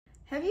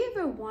Have you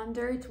ever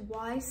wondered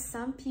why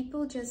some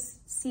people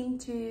just seem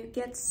to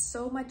get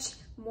so much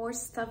more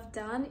stuff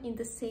done in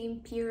the same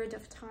period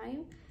of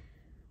time?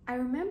 I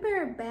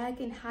remember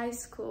back in high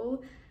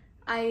school,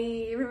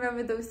 I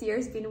remember those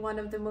years being one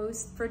of the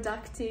most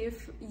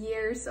productive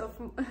years of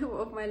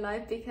my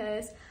life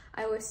because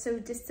I was so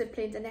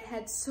disciplined and I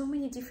had so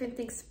many different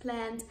things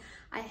planned.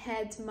 I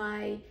had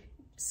my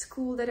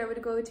school that I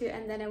would go to,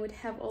 and then I would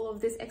have all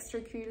of these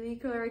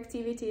extracurricular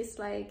activities.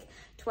 Like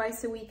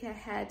twice a week I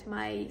had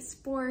my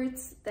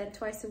sports, then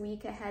twice a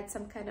week I had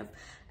some kind of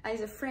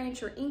either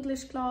French or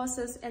English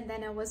classes, and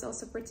then I was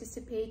also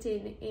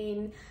participating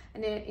in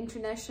an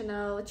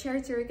international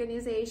charity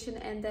organization,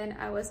 and then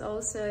I was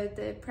also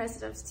the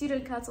president of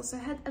student council. So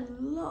I had a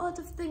lot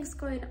of things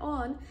going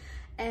on,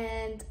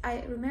 and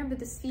I remember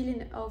this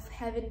feeling of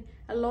having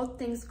a lot of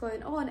things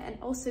going on and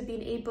also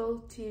being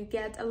able to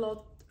get a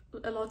lot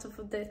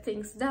of the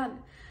things done.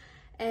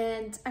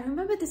 And I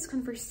remember this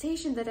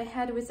conversation that I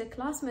had with a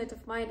classmate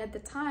of mine at the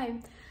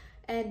time,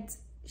 and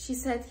she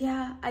said,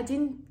 yeah, I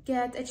didn't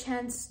get a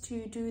chance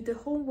to do the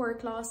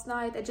homework last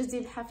night, I just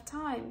didn't have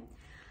time.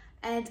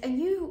 And I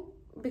knew,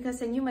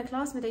 because I knew my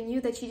classmate, I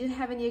knew that she didn't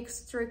have any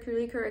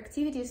extracurricular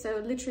activities,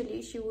 so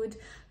literally she would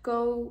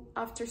go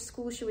after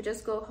school, she would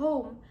just go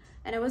home.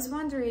 And I was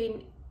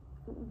wondering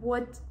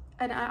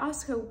and I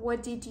asked her,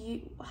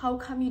 how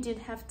come you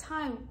didn't have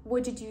time?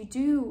 What did you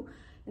do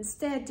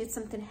instead? Did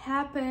something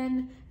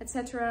happen,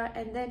 etc.?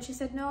 And then she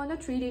said, no,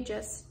 not really,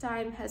 just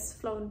time has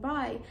flown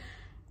by.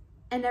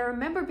 And I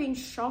remember being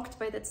shocked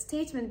by that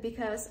statement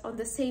because on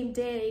the same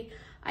day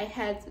I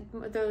had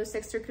those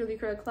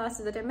extracurricular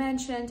classes that I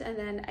mentioned, and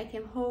then I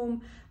came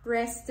home,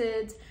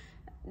 rested,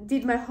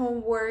 did my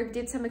homework,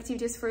 did some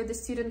activities for the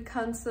student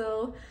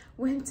council,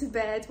 went to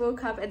bed,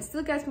 woke up, and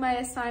still got my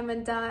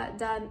assignment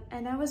done.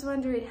 And I was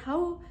wondering,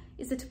 how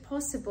is it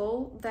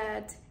possible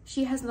that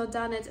she has not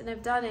done it and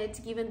I've done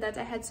it, given that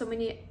I had so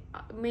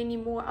many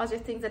more other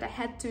things that I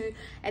had to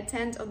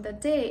attend on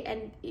that day,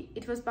 and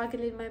it was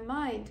boggling my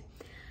mind.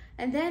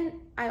 And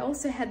then I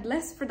also had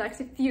less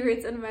productive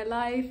periods in my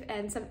life,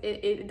 and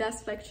it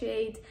does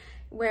fluctuate,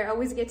 where I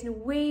was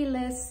getting way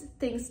less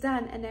things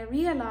done. And I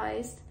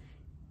realized,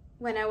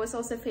 when I was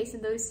also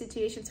facing those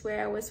situations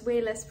where I was way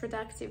less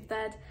productive,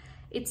 that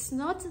it's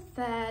not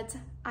that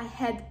I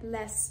had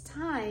less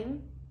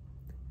time,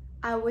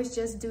 I was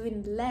just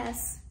doing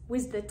less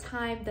with the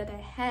time that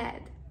I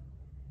had.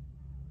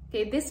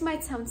 Okay, this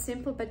might sound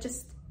simple, but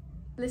just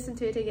listen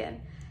to it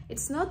again.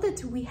 It's not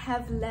that we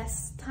have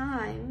less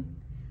time,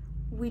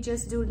 we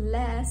just do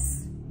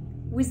less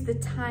with the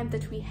time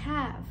that we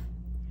have.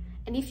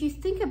 And if you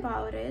think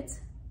about it,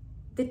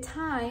 the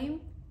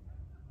time,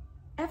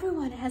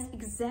 everyone has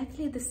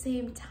exactly the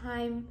same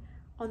time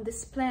on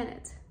this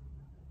planet.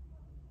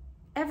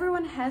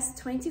 Everyone has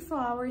 24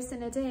 hours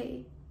in a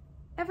day.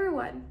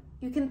 Everyone.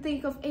 You can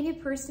think of any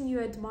person you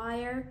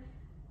admire,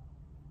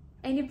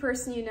 any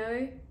person you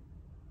know.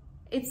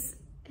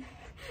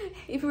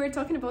 If we were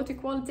talking about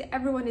equality,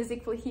 everyone is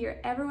equal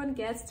here. Everyone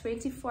gets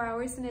 24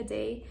 hours in a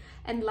day,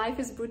 and life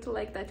is brutal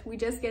like that. We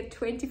just get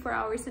 24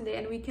 hours in a day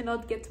and we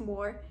cannot get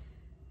more.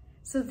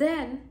 So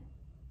then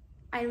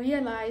I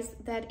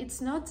realized that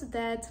it's not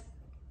that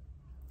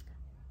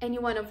any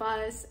one of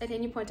us at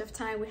any point of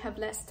time we have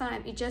less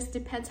time. It just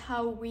depends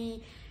how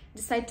we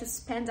decide to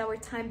spend our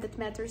time that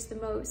matters the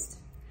most.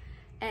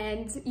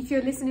 And if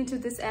you're listening to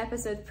this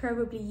episode,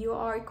 probably you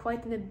are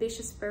quite an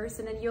ambitious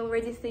person and you're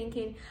already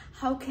thinking,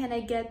 how can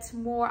I get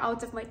more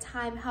out of my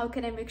time? How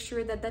can I make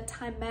sure that that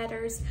time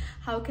matters?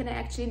 How can I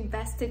actually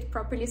invest it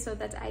properly so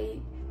that I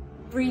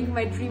bring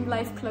my dream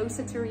life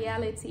closer to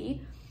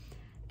reality?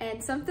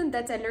 And something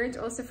that I learned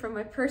also from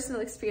my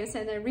personal experience,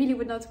 and I really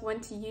would not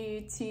want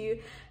you to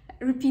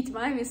repeat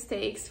my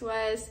mistakes,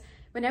 was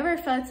whenever I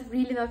felt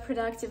really not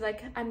productive,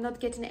 like I'm not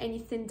getting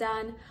anything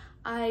done,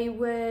 I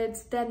would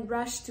then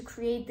rush to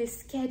create this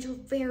schedule,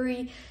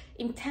 very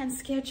intense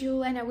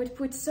schedule, and I would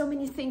put so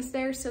many things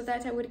there so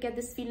that I would get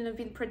this feeling of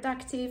being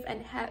productive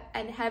and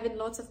having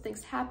lots of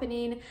things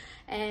happening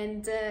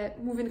and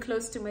moving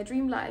close to my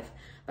dream life.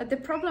 But the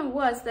problem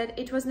was that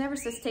it was never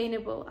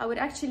sustainable. I would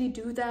actually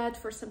do that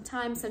for some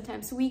time,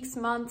 sometimes weeks,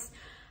 months,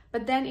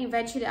 but then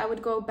eventually I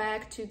would go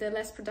back to the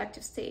less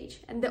productive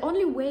stage. And the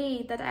only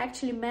way that I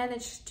actually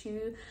managed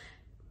to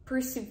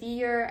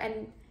persevere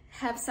and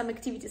have some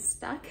activities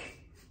stuck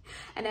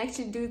and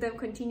actually do them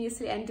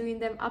continuously and doing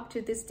them up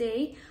to this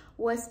day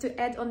was to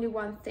add only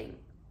one thing.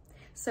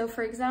 So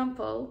for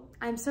example,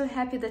 I'm so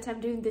happy that I'm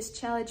doing this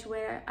challenge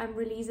where I'm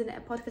releasing a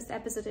podcast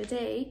episode a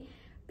day,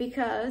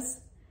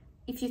 because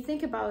if you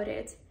think about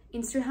it,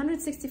 in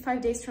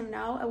 365 days from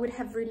now, I would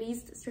have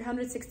released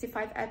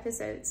 365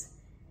 episodes.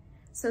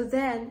 So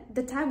then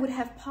the time would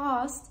have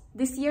passed,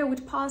 this year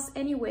would pass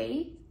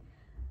anyways,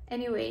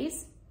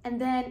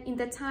 and then in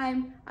the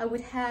time I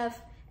would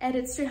have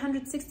added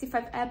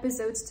 365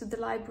 episodes to the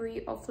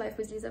library of Life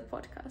with Liza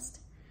podcast.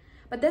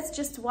 But that's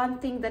just one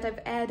thing that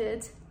I've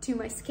added to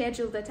my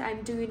schedule that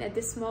I'm doing at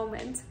this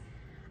moment.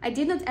 I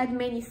did not add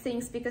many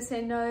things because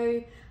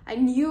I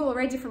knew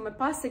already from my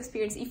past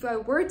experience, if I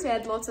were to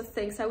add lots of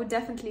things, I would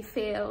definitely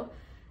fail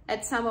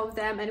at some of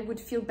them and would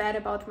feel bad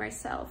about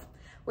myself.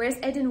 Whereas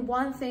adding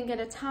one thing at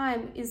a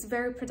time is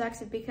very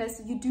productive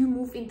because you do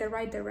move in the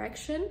right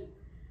direction,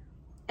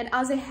 and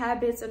other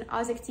habits and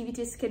other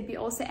activities can be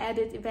also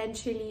added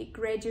eventually,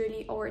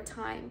 gradually over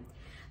time.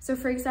 So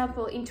for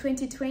example, in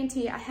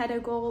 2020, I had a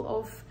goal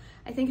of,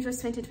 I think it was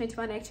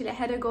 2021 actually, I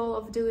had a goal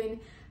of doing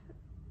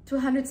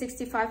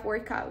 265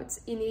 workouts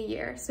in a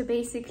year. So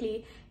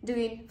basically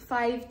doing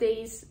 5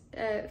 days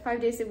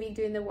a week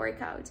doing the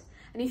workout.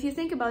 And if you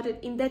think about it,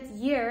 in that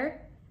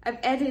year, I've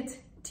added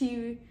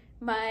to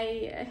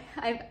my,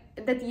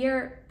 that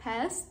year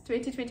passed,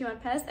 2021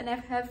 passed, and I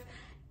have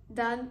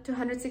done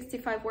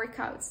 265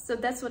 workouts. So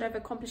that's what I've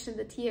accomplished in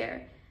that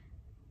year.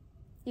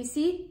 You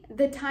see,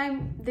 the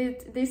time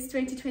that this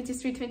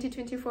 2023,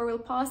 2024 will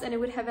pass, and I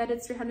would have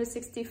added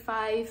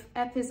 365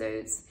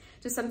 episodes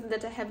to something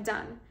that I have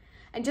done.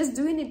 And just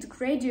doing it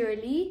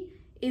gradually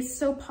is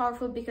so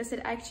powerful because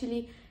it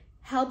actually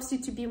helps you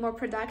to be more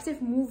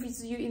productive,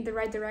 moves you in the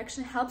right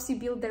direction, helps you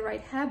build the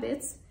right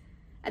habits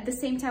at the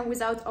same time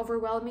without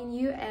overwhelming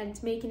you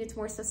and making it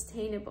more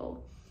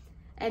sustainable.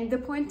 And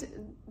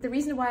the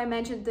reason why I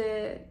mentioned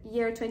the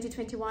year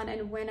 2021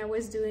 and when I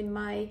was doing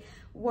my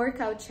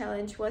workout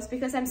challenge was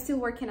because I'm still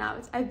working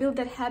out. I built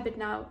that habit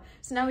now.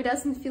 So now it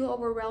doesn't feel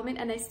overwhelming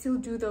and I still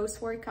do those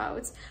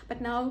workouts.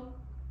 But now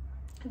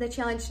the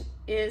challenge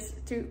is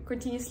to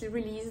continuously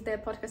release the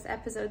podcast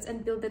episodes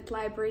and build that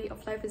library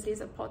of Life with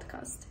Liza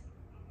podcast.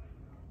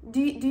 Do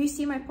you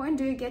see my point?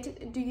 Do you get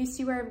it? Do you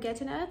see where I'm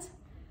getting at?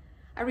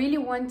 I really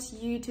want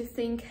you to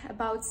think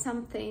about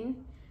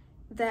something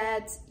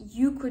that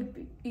you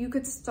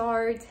could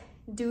start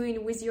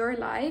doing with your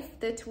life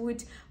that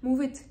would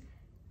move it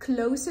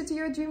closer to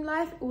your dream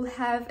life, will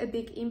have a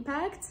big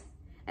impact,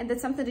 and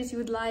that's something that you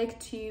would like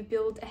to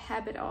build a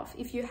habit of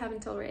if you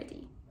haven't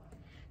already.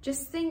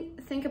 Just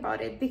think about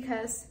it,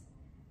 because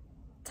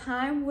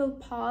time will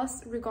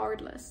pass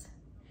regardless.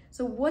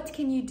 So what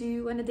can you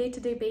do on a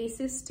day-to-day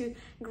basis to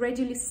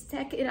gradually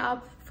stack it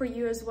up for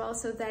you as well,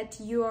 so that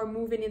you are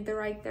moving in the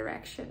right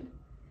direction?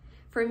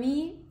 For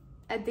me,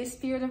 at this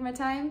period of my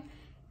time,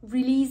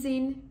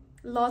 releasing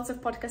lots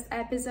of podcast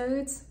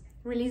episodes,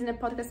 releasing a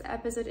podcast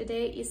episode a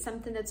day is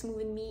something that's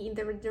moving me in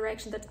the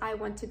direction that I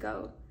want to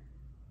go.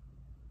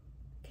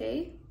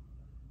 Okay?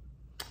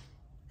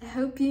 I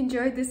hope you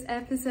enjoyed this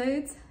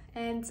episode,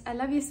 and I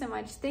love you so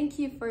much. Thank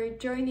you for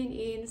joining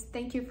in.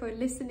 Thank you for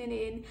listening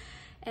in.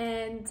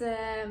 And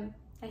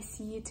I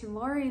see you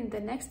tomorrow in the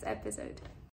next episode.